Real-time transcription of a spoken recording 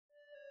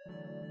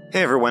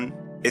Hey everyone,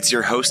 it's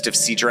your host of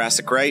See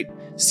Jurassic Right,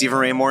 Stephen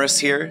Ray Morris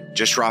here,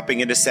 just dropping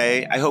in to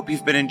say I hope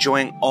you've been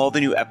enjoying all the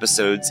new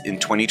episodes in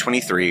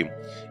 2023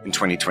 and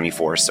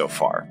 2024 so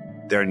far.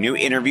 There are new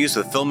interviews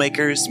with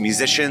filmmakers,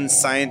 musicians,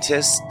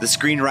 scientists, the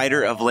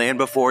screenwriter of Land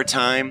Before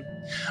Time,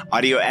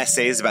 audio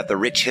essays about the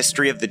rich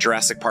history of the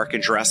Jurassic Park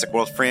and Jurassic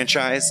World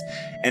franchise,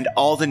 and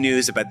all the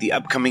news about the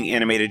upcoming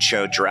animated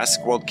show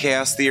Jurassic World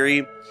Chaos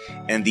Theory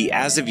and the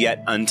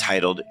as-of-yet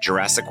untitled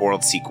Jurassic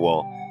World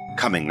sequel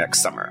coming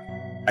next summer.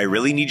 I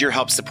really need your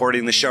help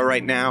supporting the show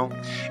right now,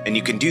 and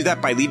you can do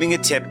that by leaving a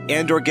tip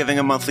and or giving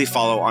a monthly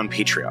follow on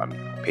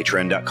Patreon,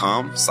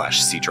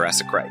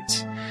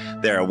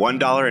 patreon.com/SeeJurassicRight. There are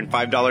 $1 and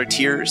 $5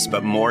 tiers,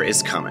 but more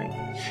is coming.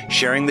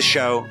 Sharing the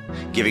show,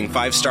 giving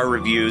 5-star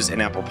reviews in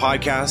Apple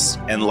Podcasts,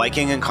 and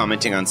liking and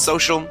commenting on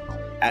social,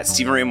 at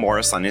Stephen Ray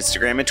Morris on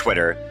Instagram and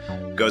Twitter,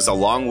 goes a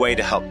long way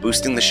to help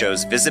boosting the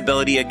show's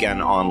visibility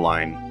again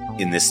online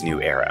in this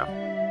new era.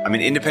 I'm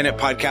an independent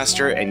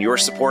podcaster, and your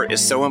support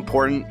is so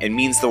important and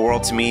means the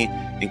world to me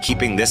in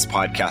keeping this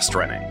podcast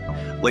running.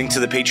 Link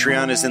to the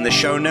Patreon is in the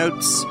show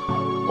notes.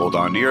 Hold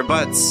on to your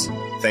butts.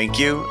 Thank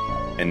you.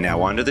 And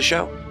now on to the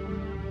show.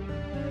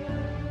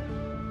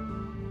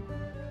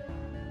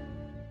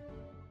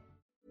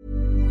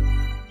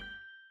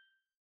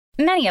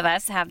 Many of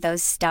us have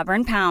those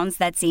stubborn pounds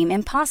that seem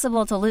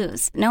impossible to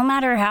lose, no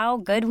matter how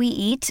good we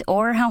eat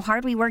or how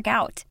hard we work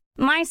out.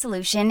 My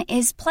solution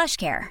is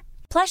PlushCare.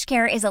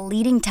 PlushCare is a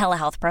leading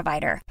telehealth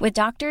provider with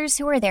doctors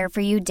who are there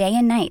for you day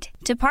and night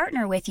to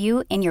partner with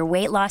you in your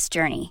weight loss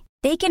journey.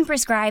 They can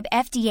prescribe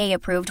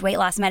FDA-approved weight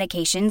loss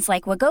medications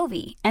like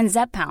Wegovy and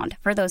Zepbound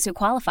for those who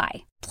qualify.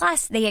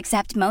 Plus, they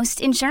accept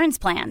most insurance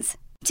plans.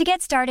 To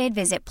get started,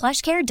 visit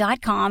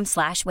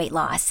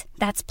plushcare.com/weightloss.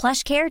 That's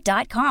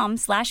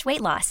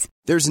plushcare.com/weightloss.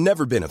 There's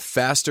never been a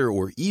faster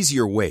or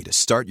easier way to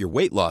start your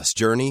weight loss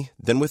journey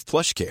than with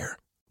PlushCare.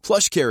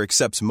 PlushCare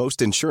accepts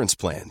most insurance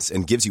plans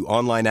and gives you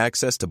online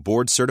access to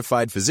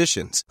board-certified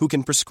physicians who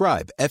can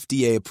prescribe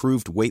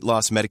FDA-approved weight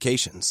loss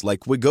medications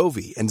like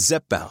Wegovy and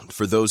Zepbound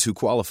for those who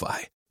qualify.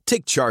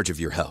 Take charge of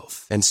your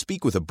health and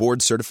speak with a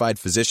board-certified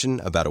physician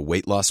about a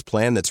weight loss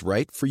plan that's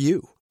right for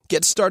you.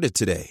 Get started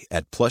today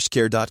at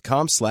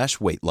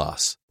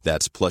plushcare.com/weightloss.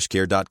 That's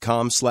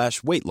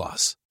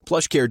plushcare.com/weightloss.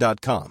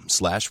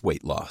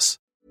 plushcare.com/weightloss.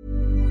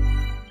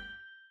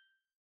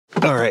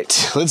 All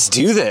right, let's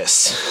do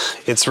this.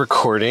 It's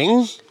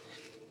recording.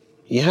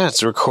 Yeah,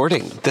 it's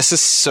recording. This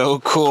is so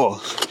cool.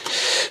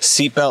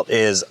 Seatbelt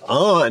is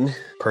on.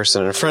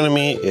 Person in front of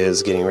me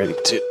is getting ready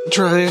to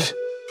drive.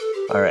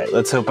 All right,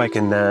 let's hope I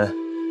can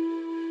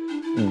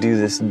do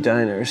this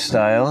diner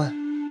style.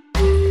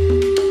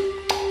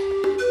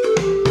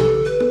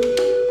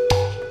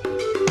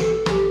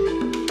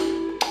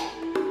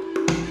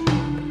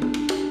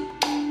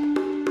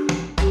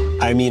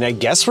 I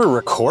guess we're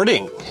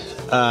recording.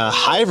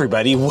 Hi,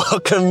 everybody.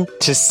 Welcome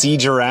to See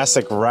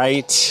Jurassic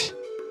Right.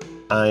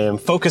 I am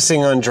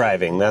focusing on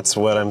driving. That's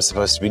what I'm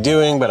supposed to be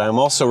doing, but I'm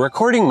also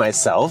recording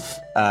myself.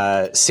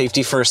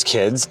 Safety first,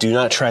 kids. Do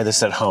not try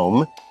this at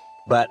home.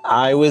 But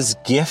I was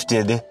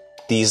gifted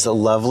these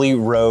lovely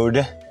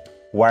Rode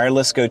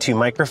wireless go-to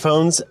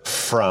microphones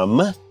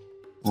from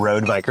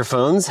Rode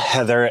Microphones.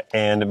 Heather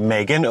and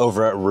Megan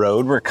over at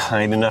Rode were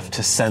kind enough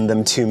to send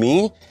them to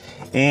me.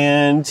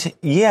 And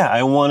yeah,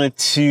 I wanted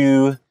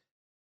to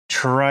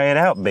try it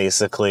out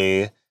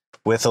basically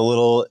with a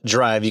little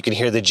drive. You can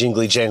hear the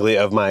jingly jangly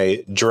of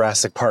my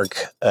Jurassic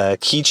Park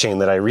keychain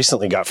that I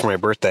recently got for my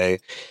birthday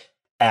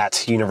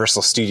at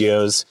Universal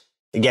Studios.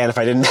 Again, if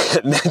I didn't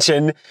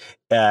mention,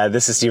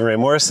 this is Stephen Ray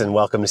Morris and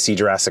welcome to See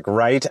Jurassic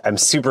Right. I'm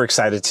super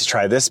excited to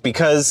try this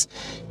because,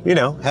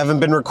 haven't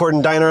been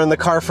recording Diner in the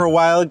car for a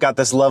while. Got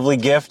this lovely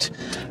gift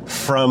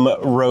from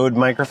Rode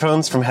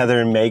Microphones from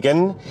Heather and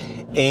Megan.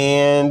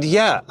 And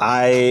yeah,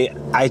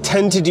 I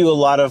tend to do a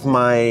lot of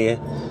my,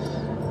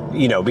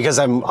 because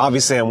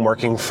I'm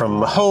working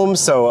from home,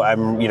 so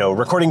I'm,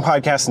 recording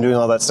podcasts and doing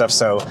all that stuff.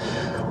 So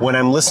when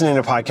I'm listening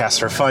to podcasts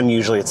for fun,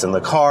 usually it's in the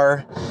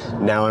car.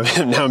 Now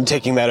I'm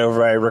taking that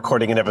over by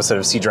recording an episode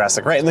of See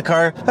Jurassic Right in the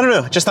car. I don't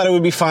know, just thought it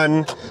would be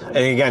fun. And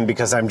again,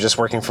 because I'm just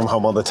working from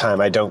home all the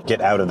time, I don't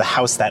get out of the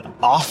house that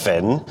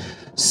often.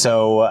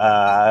 So,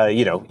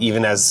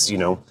 even as,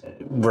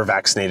 we're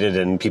vaccinated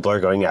and people are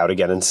going out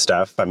again and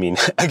stuff.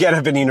 Again,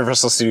 I've been to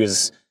Universal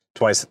Studios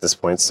twice at this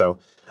point. So,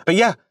 but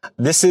yeah,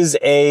 this is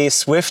a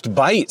Swift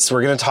Bites.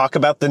 We're going to talk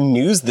about the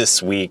news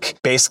this week.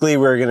 Basically,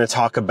 we're going to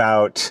talk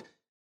about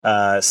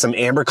some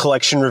Amber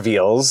Collection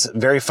reveals.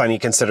 Very funny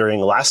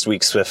considering last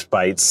week's Swift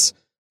Bites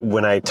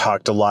when I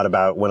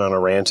went on a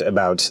rant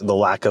about the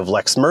lack of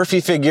Lex Murphy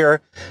figure.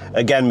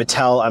 Again,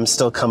 Mattel, I'm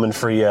still coming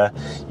for you.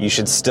 You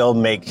should still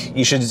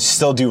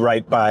do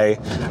right by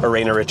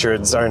Arna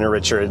Richards,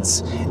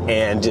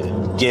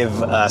 and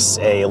give us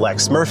a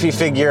Lex Murphy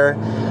figure.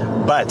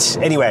 But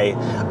anyway,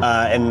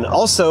 and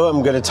also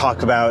I'm going to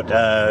talk about,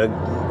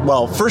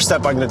 first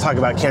up, I'm going to talk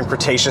about Camp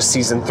Cretaceous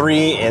Season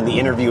 3 and the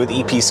interview with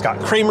EP Scott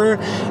Kramer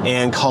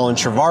and Colin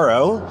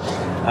Trevorrow.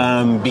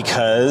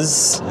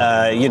 because,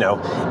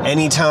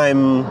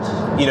 anytime,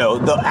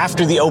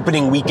 after the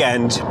opening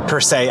weekend, per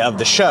se, of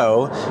the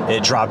show,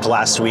 it dropped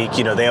last week,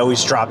 they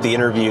always drop the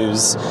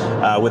interviews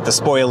with the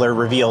spoiler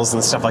reveals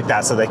and stuff like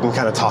that, so they can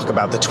kind of talk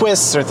about the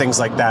twists or things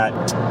like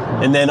that.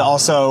 And then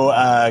also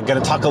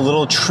going to talk a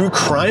little true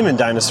crime in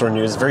dinosaur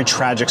news, very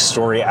tragic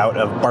story out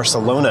of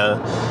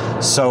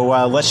Barcelona.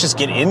 So let's just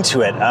get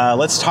into it.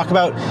 Let's talk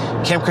about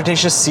Camp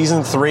Cretaceous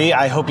Season 3.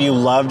 I hope you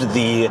loved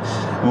the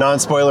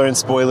non-spoiler and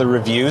spoiler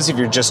reviews if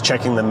you're just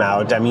checking them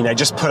out. I mean, I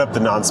just put up the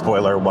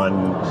non-spoiler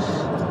one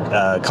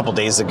a couple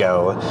days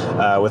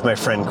ago with my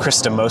friend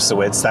Krista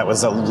Mosowitz. That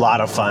was a lot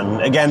of fun.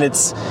 Again,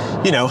 it's,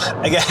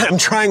 again, I'm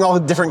trying all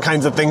different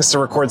kinds of things to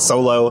record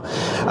solo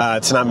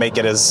to not make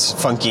it as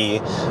funky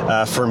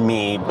for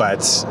me,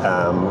 but,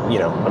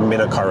 I'm in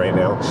a car right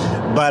now.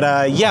 But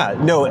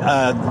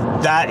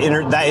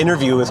that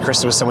interview with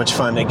Krista was so much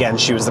fun. Again,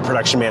 she was the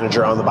production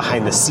manager on the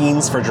behind the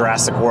scenes for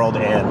Jurassic World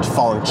and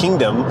Fallen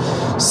Kingdom,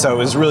 so it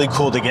was really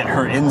cool to get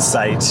her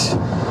insight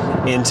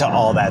into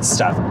all that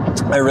stuff.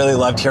 I really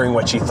loved hearing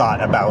what she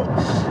thought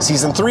about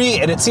Season 3,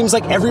 and it seems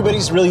like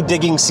everybody's really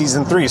digging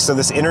Season 3. So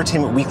this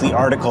Entertainment Weekly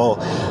article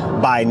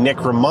by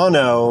Nick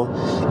Romano,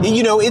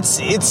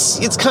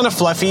 it's kind of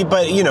fluffy,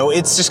 but,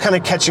 it's just kind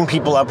of catching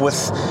people up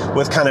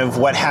with kind of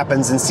what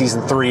happens in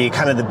Season 3,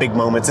 kind of the big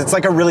moments. It's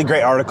like a really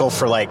great article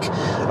for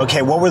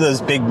okay, what were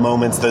those big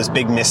moments, those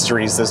big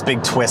mysteries, those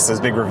big twists,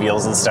 those big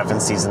reveals and stuff in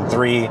Season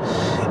 3.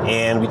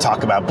 And we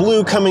talk about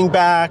Blue coming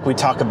back, we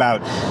talk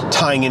about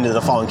tying into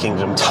the Fallen Kingdom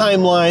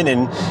timeline,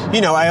 and,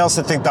 I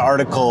also think the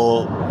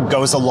article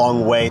goes a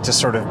long way to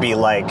sort of be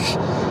like,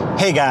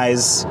 hey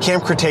guys,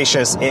 Camp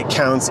Cretaceous, it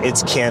counts,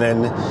 it's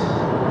canon.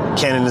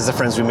 Canon is the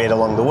friends we made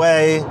along the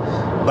way,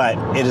 but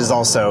it is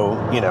also,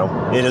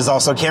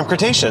 Camp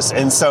Cretaceous.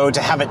 And so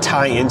to have it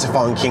tie into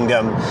Fallen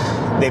Kingdom,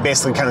 they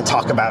basically kind of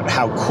talk about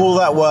how cool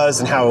that was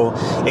and how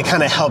it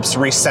kind of helps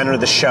recenter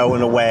the show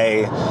in a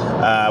way,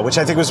 which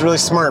I think was really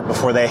smart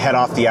before they head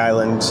off the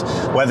island,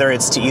 whether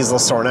it's to Isla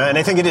Sorna. And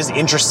I think it is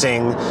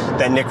interesting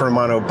that Nick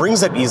Romano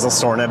brings up Isla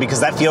Sorna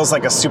because that feels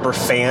like a super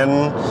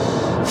fan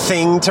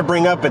thing to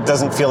bring up. It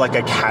doesn't feel like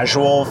a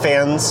casual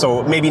fan.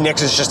 So maybe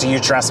Nick is just a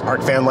huge Jurassic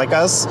Park fan like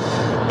us.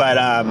 But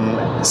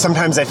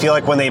sometimes I feel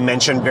like when they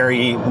mention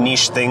very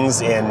niche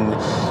things in,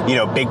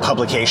 big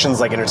publications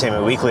like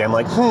Entertainment Weekly, I'm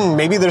like,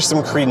 maybe there's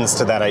some credence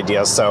to that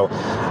idea. So,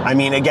 I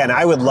mean, again,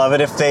 I would love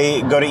it if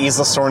they go to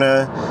Isla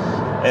Sorna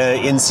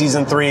in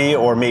Season 3,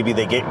 or maybe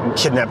they get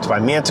kidnapped by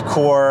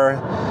Manticore.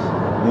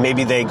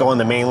 Maybe they go on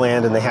the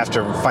mainland and they have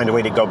to find a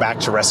way to go back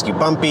to rescue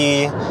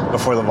Bumpy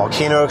before the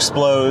volcano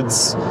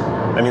explodes.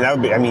 I mean,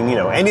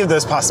 any of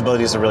those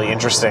possibilities are really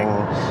interesting,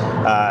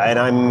 and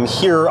I'm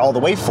here all the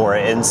way for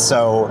it. And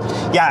so,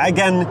 yeah,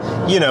 again,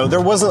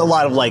 there wasn't a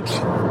lot of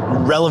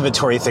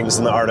revelatory things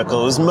in the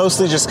article. It was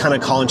mostly just kind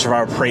of Colin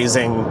Trevorrow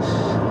praising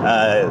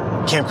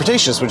Camp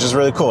Cretaceous, which is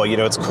really cool.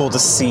 It's cool to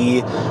see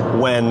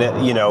when a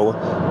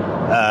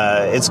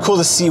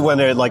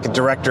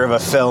director of a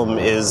film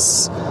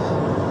is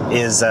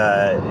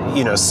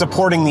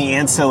supporting the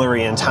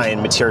ancillary and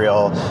tie-in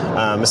material,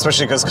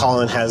 especially because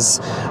Colin has,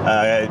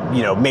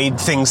 made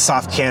things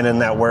soft canon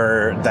that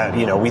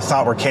we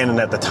thought were canon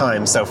at the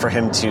time. So for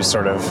him to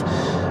sort of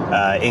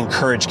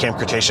encourage Camp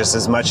Cretaceous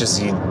as much as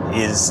he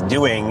is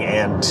doing,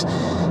 and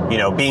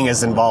being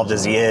as involved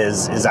as he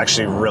is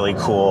actually really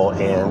cool,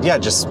 and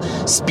just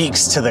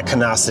speaks to the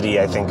canosity,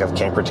 I think, of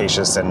Camp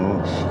Cretaceous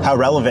and how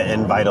relevant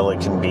and vital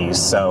it can be.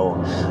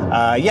 So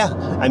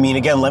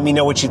again, let me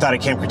know what you thought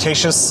of Camp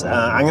Cretaceous.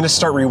 I'm going to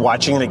start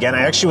rewatching it again.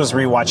 I actually was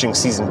rewatching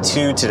Season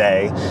 2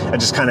 today. I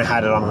just kind of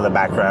had it on in the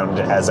background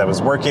as I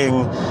was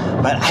working,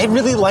 but I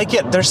really like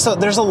it. There's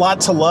a lot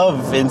to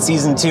love in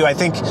Season 2. I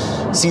think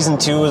Season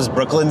 2 was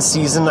Brooklyn's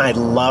season. I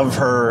love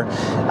her.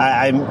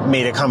 I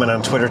made a comment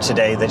on Twitter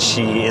today that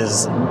she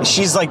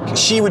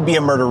would be a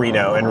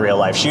murderino in real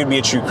life. She would be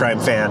a true crime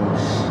fan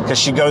because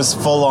she goes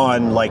full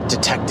on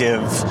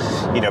detective,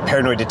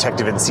 paranoid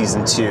detective in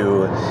Season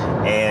 2.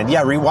 And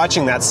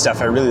rewatching that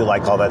stuff, I really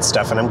like all that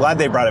stuff. And I'm glad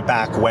they brought it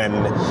back when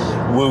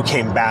Wu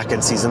came back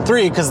in Season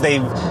 3, because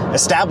they've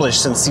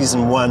established since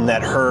Season 1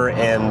 that her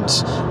and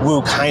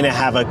Wu kind of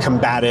have a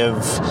combative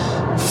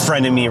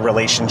frenemy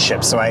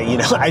relationship. So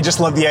I just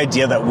love the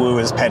idea that Wu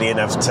is petty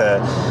enough to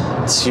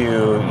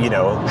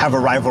have a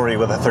rivalry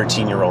with a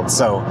 13-year-old.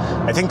 So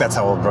I think that's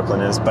how old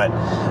Brooklyn is. But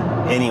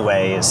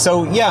anyway,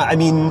 so let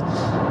me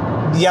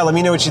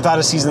know what you thought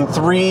of Season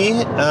 3.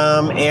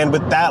 And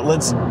with that,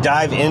 let's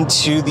dive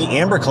into the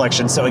Amber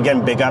Collection. So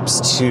again, big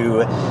ups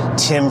to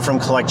Tim from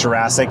Collect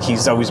Jurassic.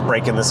 He's always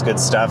breaking this good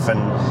stuff. And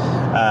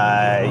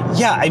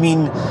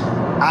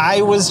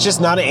I was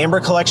just not an Amber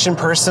Collection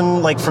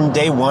person, from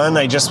day one.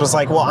 I just was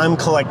like, well, I'm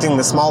collecting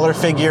the smaller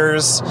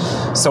figures,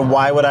 so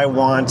why would I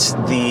want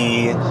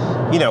these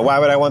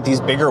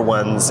bigger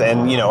ones?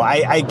 And,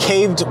 I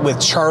caved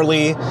with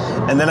Charlie,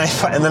 and then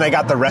I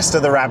got the rest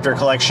of the Raptor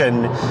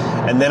collection,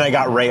 and then I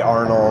got Ray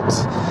Arnold.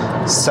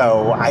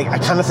 So I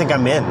kind of think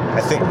I'm in.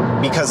 I think,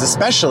 because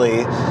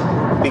especially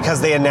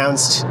because they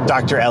announced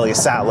Dr. Ellie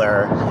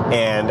Sattler,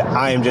 and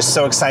I am just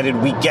so excited.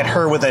 We get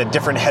her with a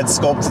different head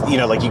sculpt,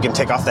 like you can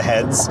take off the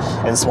heads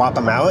and swap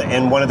them out,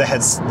 and one of the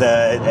heads,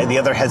 the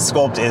other head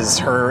sculpt is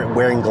her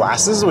wearing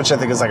glasses, which I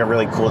think is like a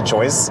really cool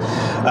choice.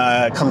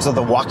 Comes with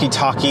a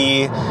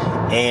walkie-talkie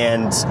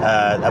and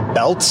a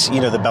belt,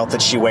 the belt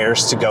that she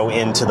wears to go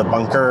into the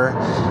bunker,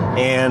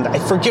 and I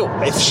forget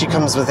if she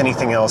comes with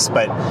anything else,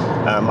 but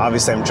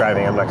obviously I'm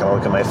driving, I'm not going to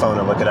look at my phone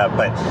and look it up,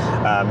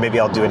 but maybe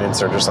I'll do an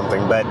insert or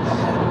something. But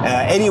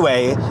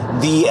anyway,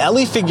 the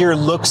Ellie figure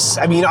looks,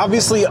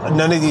 obviously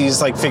none of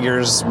these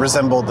figures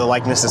resemble the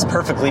likenesses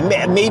perfectly.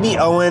 Maybe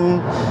Owen,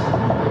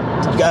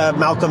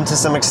 Malcolm to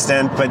some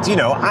extent, but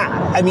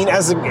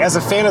as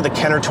a fan of the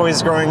Kenner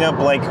toys growing up,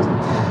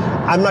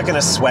 I'm not going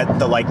to sweat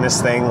the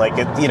likeness thing.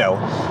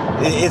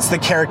 It's the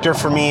character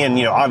for me, and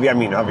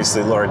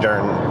obviously Laura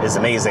Dern is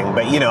amazing,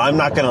 but I'm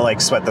not going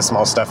to sweat the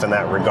small stuff in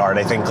that regard.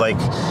 I think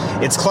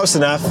it's close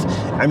enough.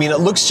 It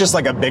looks just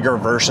like a bigger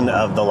version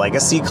of the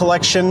Legacy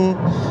Collection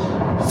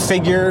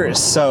figure.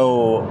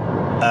 So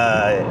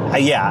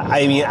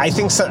I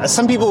think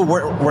some people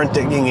weren't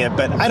digging it,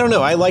 but I don't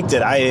know. I liked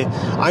it.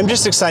 I'm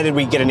just excited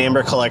we get an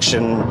Amber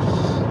Collection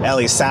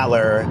Ellie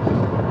Sattler.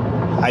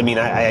 I'm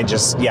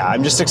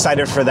just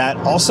excited for that.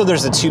 Also,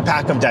 there's a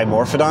 2-pack of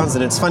Dimorphodons,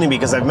 and it's funny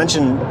because I've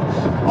mentioned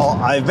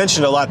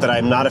a lot that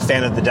I'm not a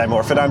fan of the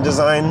Dimorphodon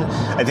design.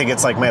 I think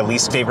it's my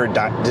least favorite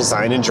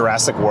design in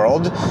Jurassic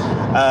World.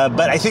 But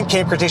I think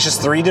Camp Cretaceous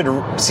 3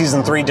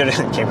 season 3 did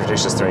Camp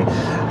Cretaceous 3.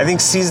 I think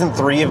season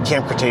 3 of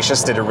Camp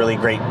Cretaceous did a really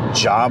great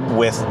job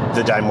with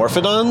the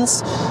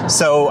Dimorphodons.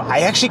 So I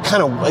actually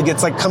kind of,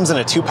 it's comes in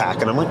a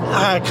 2-pack, and I'm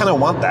I kind of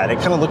want that. It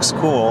kind of looks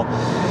cool.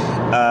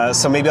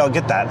 So maybe I'll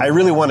get that. I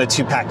really want a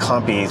 2-pack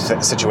compy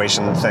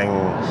situation thing.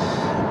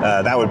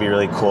 That would be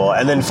really cool.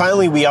 And then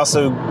finally, we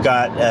also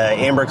got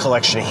Amber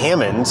Collection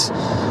Hammond,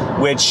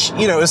 which,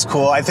 is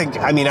cool.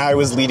 I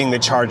was leading the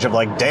charge of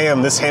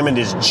damn, this Hammond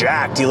is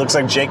jacked. He looks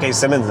like J.K.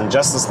 Simmons in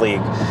Justice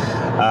League.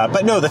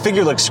 But no, the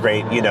figure looks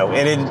great,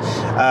 and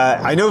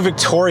I know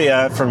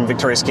Victoria from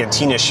Victoria's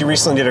Cantina, she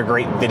recently did a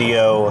great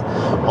video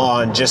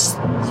on just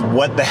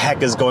what the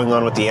heck is going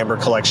on with the Amber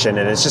Collection,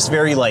 and it's just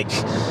very,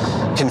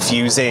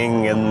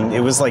 confusing, and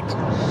it was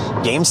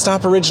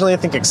GameStop originally, I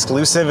think,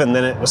 exclusive, and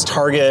then it was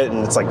Target,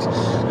 and it's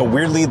but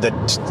weirdly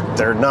that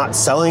they're not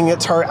selling at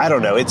Target. I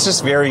don't know. It's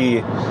just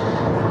very,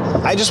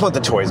 I just want the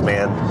toys,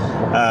 man.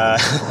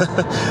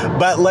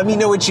 But let me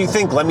know what you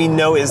think. Let me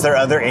know, is there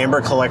other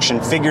Amber Collection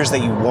figures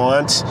that you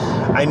want?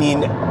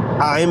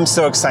 I'm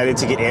so excited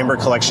to get Amber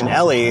Collection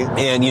Ellie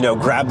and,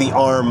 grab the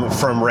arm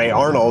from Ray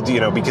Arnold,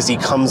 because he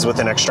comes with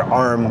an extra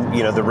arm,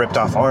 the ripped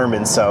off arm.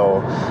 And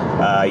so,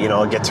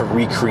 I'll get to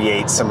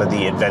recreate some of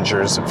the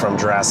adventures from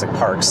Jurassic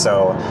Park.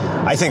 So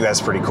I think that's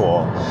pretty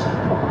cool.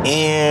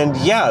 And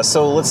yeah,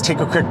 so let's take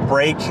a quick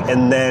break,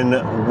 and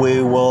then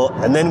we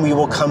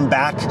will come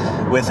back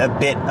with a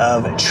bit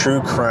of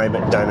true crime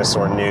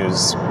dinosaur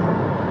news.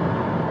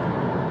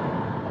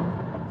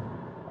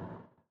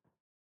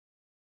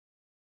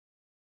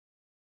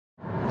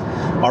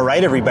 All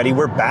right, everybody,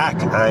 we're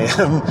back.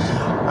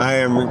 I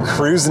am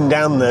cruising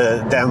down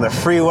the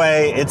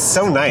freeway. It's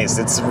so nice.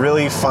 It's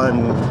really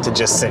fun to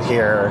just sit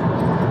here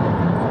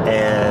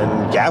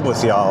and gab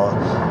with y'all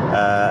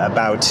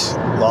about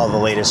all the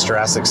latest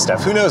Jurassic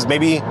stuff. Who knows?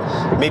 Maybe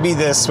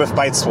the Swift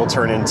Bites will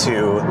turn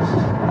into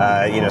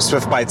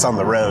Swift Bites on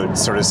the road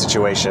sort of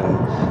situation,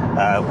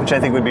 which I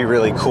think would be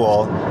really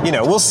cool.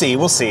 We'll see.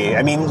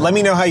 Let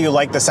me know how you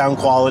like the sound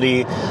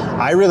quality.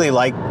 I really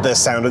like the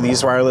sound of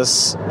these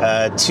wireless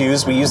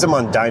 2s. We use them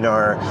on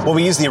Dynar. Well,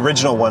 we use the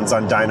original ones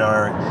on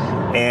Dynar,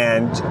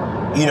 and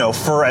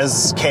for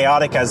as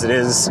chaotic as it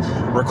is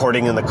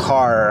recording in the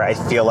car, I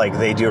feel like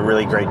they do a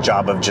really great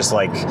job of just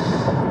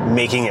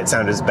making it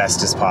sound as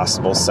best as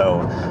possible. So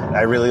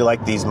I really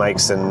like these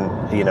mics, and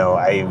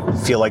I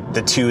feel like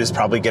the 2 is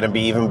probably going to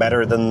be even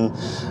better than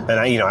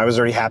I was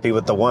already happy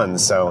with the 1.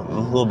 So a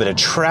little bit of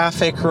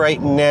traffic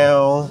right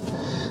now.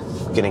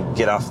 I'm gonna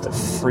get off the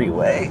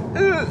freeway.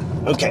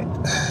 Okay,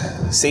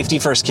 safety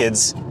first,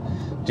 kids.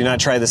 Do not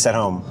try this at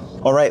home.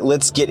 All right,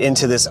 let's get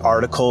into this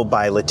article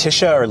by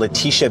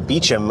Letitia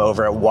Beecham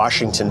over at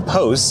Washington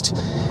Post.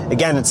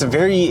 Again, it's a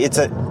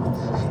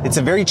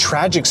very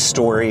tragic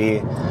story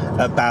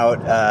about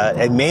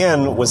a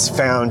man was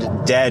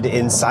found dead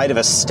inside of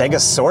a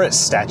Stegosaurus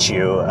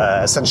statue.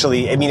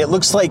 Essentially, it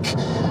looks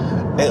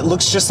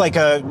just like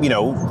a,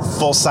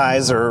 full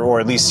size or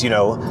at least,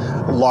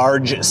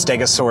 large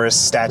Stegosaurus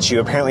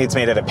statue. Apparently it's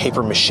made out of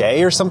paper mache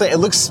or something.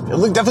 It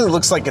definitely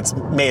looks like it's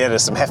made out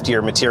of some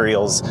heftier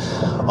materials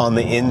on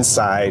the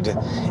inside.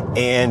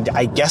 And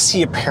I guess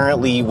he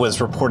apparently was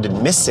reported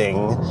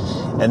missing,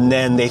 and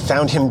then they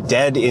found him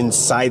dead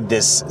inside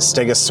this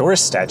Stegosaurus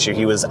statue.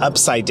 He was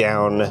upside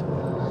down,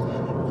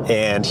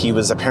 and he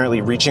was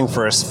apparently reaching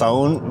for his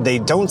phone. They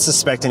don't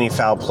suspect any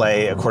foul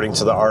play, according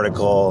to the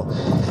article,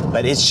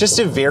 but it's just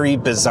a very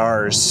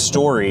bizarre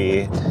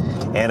story,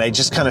 and I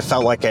just kind of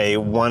felt like I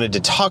wanted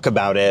to talk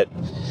about it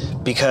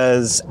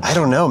because, I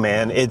don't know,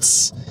 man,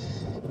 it's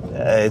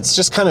it's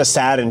just kind of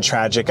sad and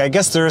tragic. I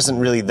guess there isn't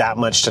really that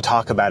much to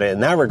talk about it in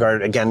that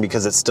regard, again,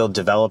 because it's still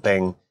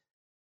developing.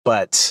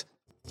 But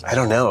I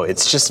don't know.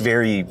 It's just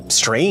very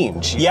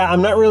strange. Yeah,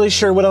 I'm not really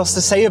sure what else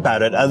to say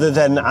about it other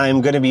than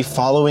I'm going to be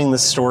following the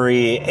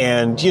story.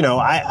 And,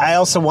 I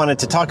also wanted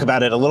to talk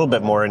about it a little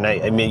bit more. And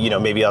I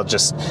mean, maybe I'll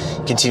just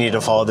continue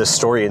to follow this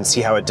story and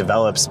see how it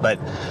develops. But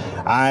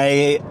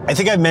I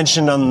think I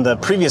mentioned on the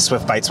previous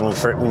Swift Bites when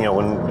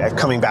when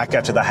coming back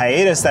after the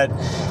hiatus that,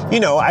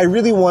 I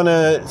really want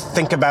to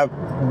think about,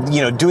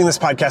 doing this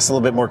podcast a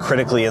little bit more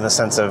critically in the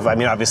sense of, I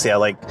mean, obviously I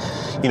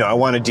I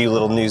want to do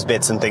little news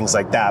bits and things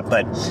like that.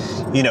 But,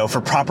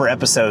 for proper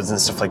episodes and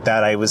stuff like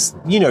that, I was,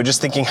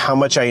 just thinking how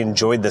much I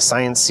enjoyed the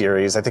science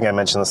series. I think I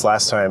mentioned this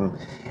last time.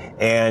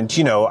 And,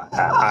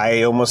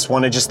 I almost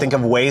want to just think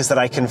of ways that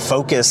I can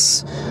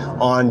focus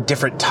on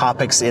different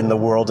topics in the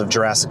world of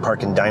Jurassic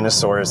Park and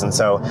dinosaurs. And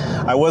so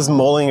I was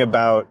mulling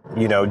about,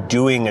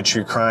 doing a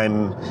true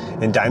crime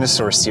and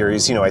dinosaur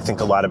series. I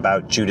think a lot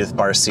about Judith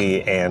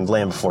Barcy and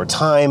Land Before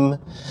Time,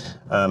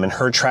 and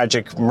her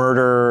tragic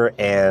murder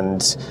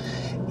and,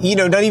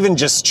 not even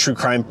just true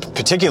crime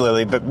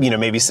particularly, but,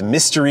 maybe some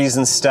mysteries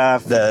and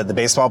stuff. The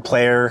baseball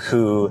player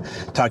who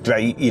talked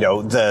about,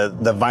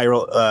 the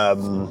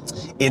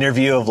viral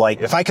interview of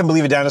if I can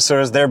believe in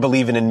dinosaurs, they're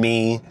believing in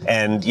me.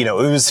 And, it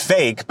was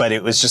fake, but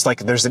it was just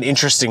there's an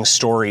interesting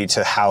story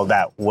to how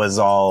that was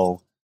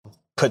all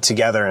put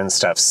together and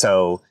stuff.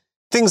 So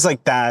things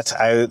like that.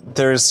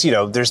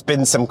 There's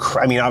been some,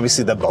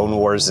 obviously the Bone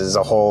Wars is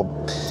a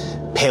whole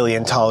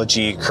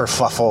paleontology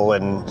kerfuffle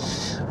and,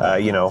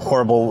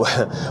 horrible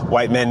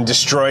white men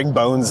destroying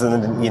bones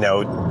and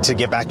then, to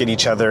get back at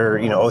each other,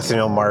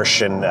 Othniel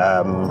Marsh and,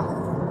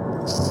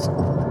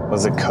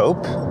 was it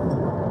Cope?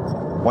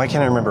 Why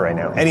can't I remember right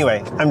now?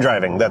 Anyway, I'm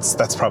driving.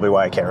 That's probably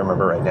why I can't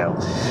remember right now.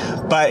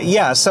 But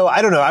yeah, so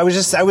I don't know. I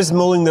was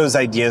mulling those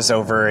ideas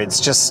over.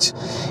 It's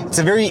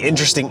a very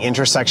interesting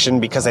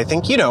intersection because I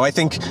think,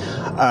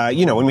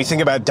 when we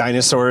think about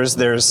dinosaurs,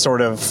 there's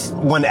sort of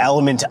one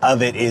element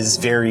of it is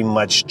very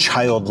much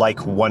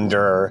childlike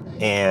wonder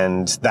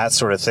and that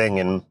sort of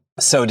thing. And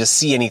so to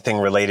see anything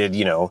related,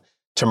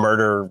 to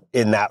murder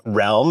in that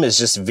realm is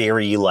just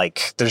very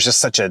there's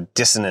just such a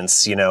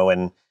dissonance,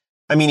 and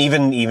I mean,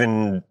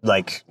 even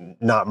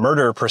not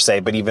murder per se,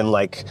 but even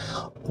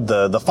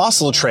the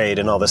fossil trade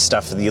and all this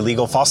stuff, the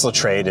illegal fossil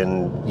trade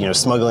and,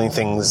 smuggling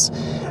things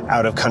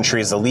out of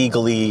countries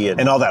illegally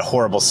and all that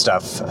horrible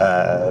stuff.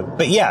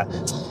 But yeah,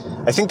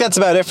 I think that's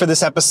about it for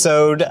this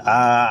episode.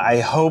 I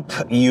hope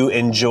you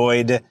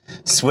enjoyed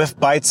Swift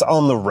Bites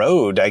on the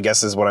Road, I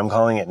guess is what I'm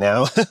calling it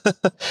now.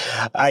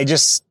 I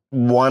just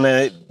want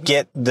to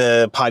get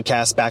the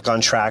podcast back on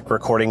track,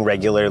 recording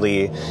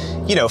regularly,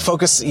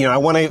 focus, I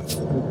want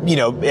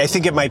to, I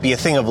think it might be a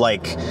thing of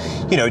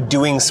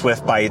doing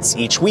Swift Bites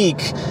each week,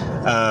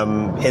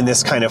 in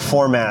this kind of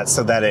format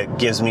so that it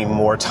gives me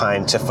more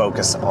time to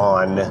focus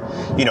on,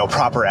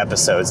 proper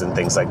episodes and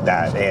things like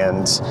that.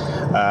 And,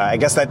 I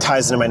guess that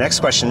ties into my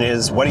next question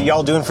is, what are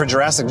y'all doing for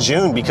Jurassic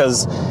June?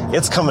 Because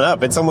it's coming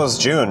up. It's almost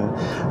June.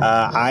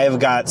 I've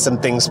got some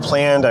things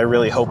planned. I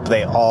really hope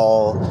they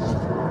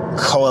all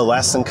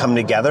coalesce and come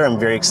together. I'm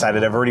very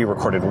excited. I've already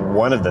recorded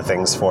one of the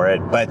things for it,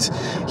 but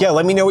yeah,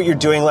 let me know what you're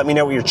doing. Let me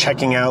know what you're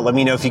checking out. Let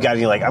me know if you got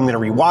any, I'm going to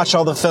rewatch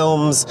all the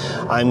films.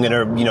 I'm going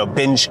to,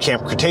 binge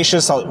Camp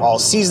Cretaceous all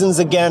seasons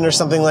again or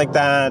something like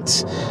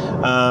that.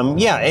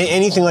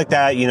 Anything like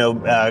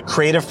that,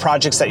 creative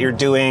projects that you're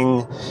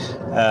doing,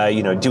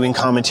 doing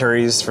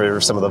commentaries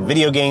for some of the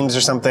video games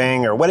or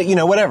something or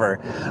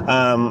whatever.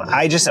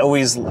 I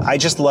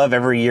just love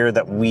every year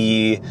that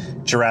we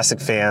Jurassic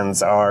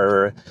fans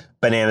are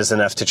bananas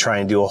enough to try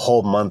and do a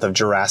whole month of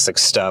Jurassic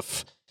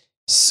stuff.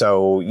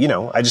 So,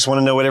 I just want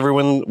to know what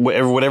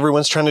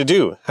everyone's trying to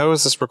do. How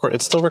is this record?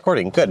 It's still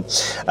recording. Good.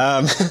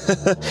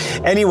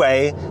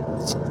 Anyway,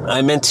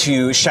 I meant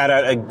to shout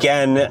out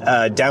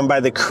again, Down by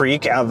the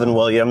Creek, Alvin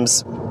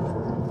Williams.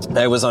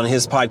 I was on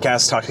his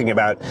podcast talking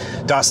about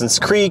Dawson's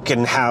Creek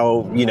and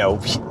how,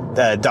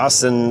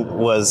 Dawson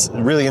was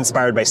really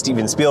inspired by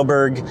Steven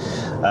Spielberg,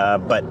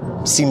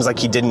 but seems like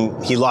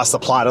he lost the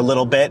plot a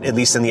little bit, at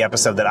least in the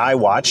episode that I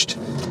watched.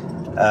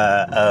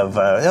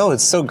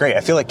 It's so great.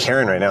 I feel like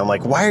Karen right now. I'm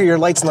like, why are your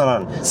lights not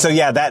on? So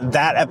yeah,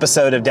 that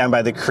episode of Down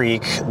by the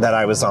Creek that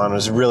I was on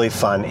was really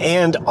fun.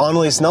 And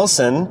Annalise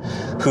Nelson,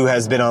 who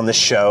has been on the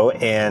show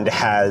and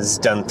has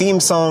done theme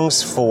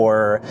songs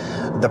for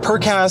the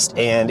Purrrcast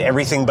and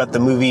Everything But the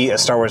Movie, a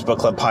Star Wars Book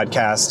Club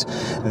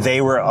podcast.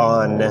 They were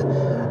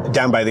on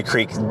Down by the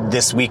Creek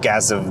this week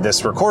as of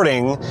this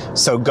recording.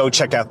 So go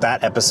check out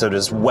that episode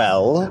as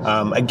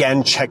well.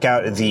 Again, check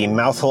out the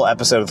Mouthful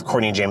episode with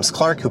Courtney James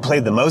Clark, who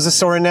played the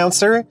Mosasaur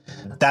announcer.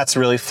 That's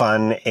really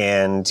fun.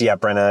 And yeah,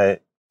 Brenna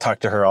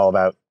talked to her all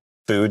about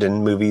food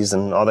and movies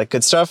and all that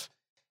good stuff.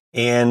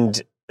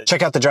 And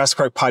check out the Jurassic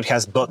Park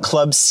podcast book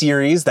club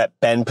series that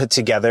Ben put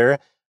together.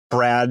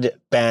 Brad,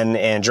 Ben,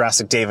 and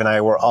Jurassic Dave and I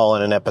were all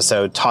in an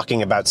episode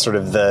talking about sort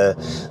of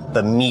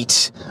the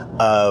meat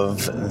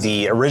of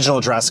the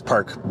original Jurassic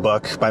Park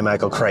book by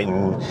Michael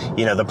Crichton.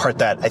 You know, the part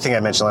that I think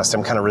I mentioned last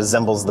time kind of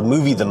resembles the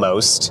movie the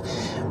most.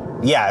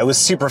 Yeah, it was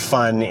super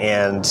fun,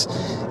 and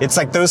it's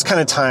like those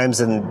kind of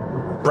times, and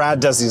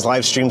Brad does these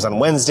live streams on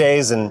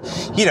Wednesdays, and,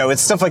 you know,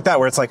 it's stuff like that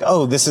where it's like,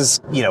 oh, this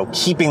is, you know,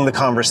 keeping the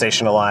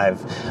conversation alive.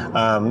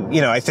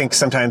 You know, I think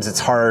sometimes it's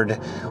hard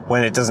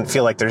when it doesn't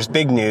feel like there's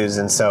big news,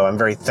 and so I'm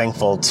very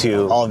thankful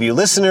to all of you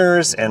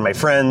listeners and my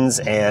friends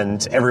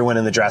and everyone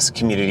in the Jurassic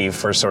community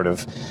for sort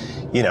of,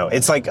 you know,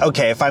 it's like,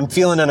 okay, if I'm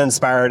feeling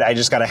uninspired, I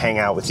just got to hang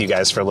out with you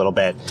guys for a little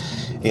bit,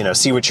 you know,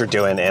 see what you're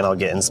doing, and I'll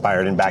get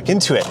inspired and back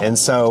into it. And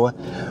so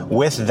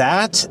with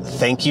that,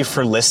 thank you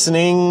for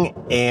listening,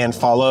 and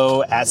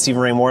follow at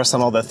Stephen Ray Morris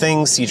on all the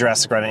things, See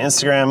Jurassic Right on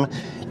Instagram,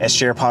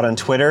 SJRPod on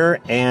Twitter,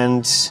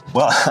 and,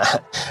 well,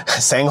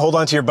 saying hold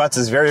on to your butts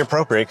is very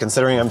appropriate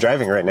considering I'm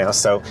driving right now.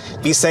 So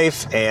be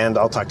safe, and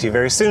I'll talk to you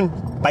very soon.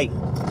 Bye.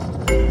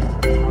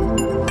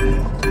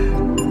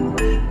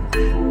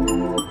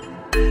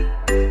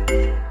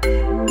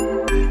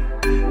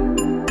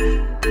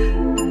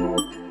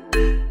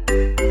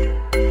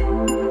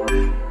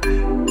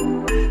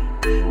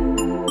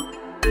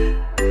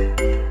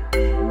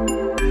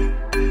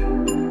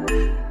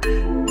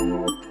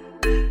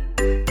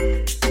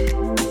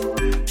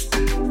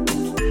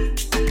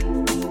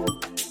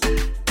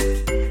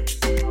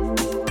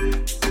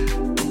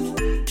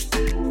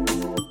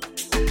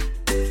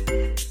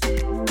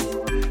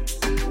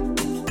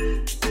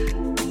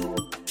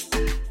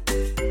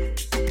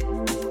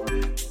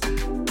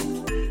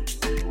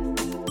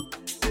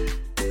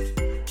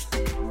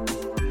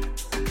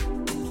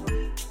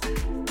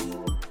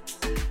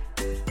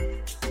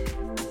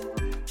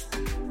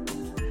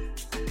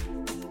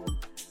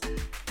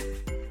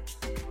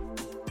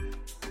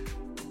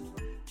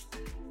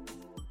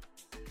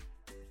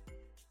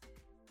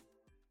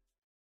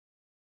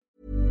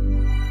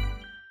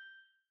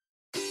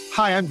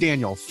 Hi, I'm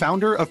Daniel,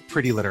 founder of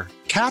Pretty Litter.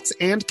 Cats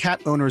and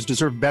cat owners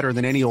deserve better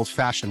than any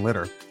old-fashioned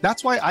litter.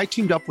 That's why I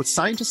teamed up with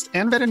scientists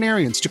and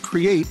veterinarians to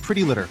create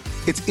Pretty Litter.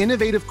 Its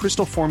innovative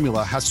crystal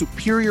formula has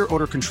superior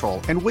odor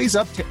control and weighs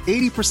up to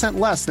 80%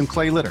 less than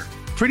clay litter.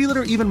 Pretty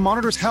Litter even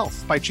monitors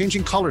health by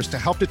changing colors to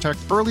help detect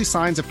early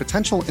signs of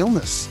potential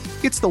illness.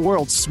 It's the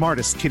world's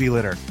smartest kitty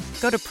litter.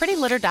 Go to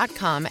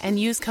prettylitter.com and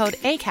use code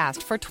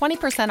ACAST for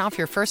 20% off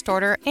your first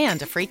order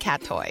and a free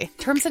cat toy.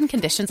 Terms and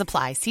conditions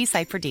apply. See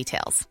site for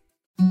details.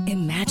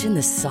 Imagine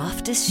the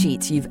softest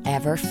sheets you've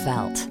ever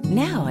felt.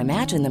 Now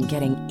imagine them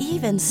getting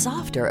even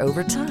softer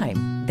over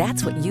time.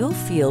 That's what you'll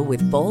feel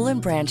with Boll &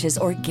 Branch's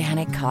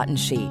organic cotton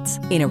sheets.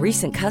 In a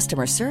recent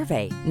customer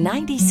survey,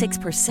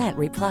 96%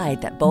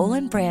 replied that Boll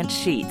 & Branch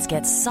sheets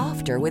get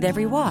softer with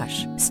every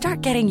wash.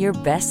 Start getting your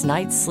best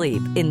night's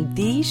sleep in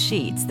these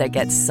sheets that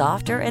get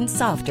softer and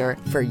softer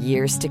for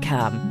years to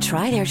come.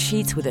 Try their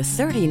sheets with a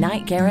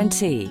 30-night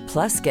guarantee.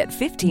 Plus, get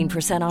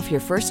 15% off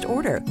your first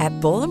order at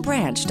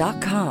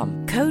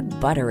bollandbranch.com. Code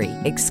BUTTERY.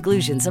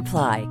 Exclusions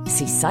apply.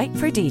 See site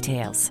for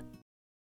details.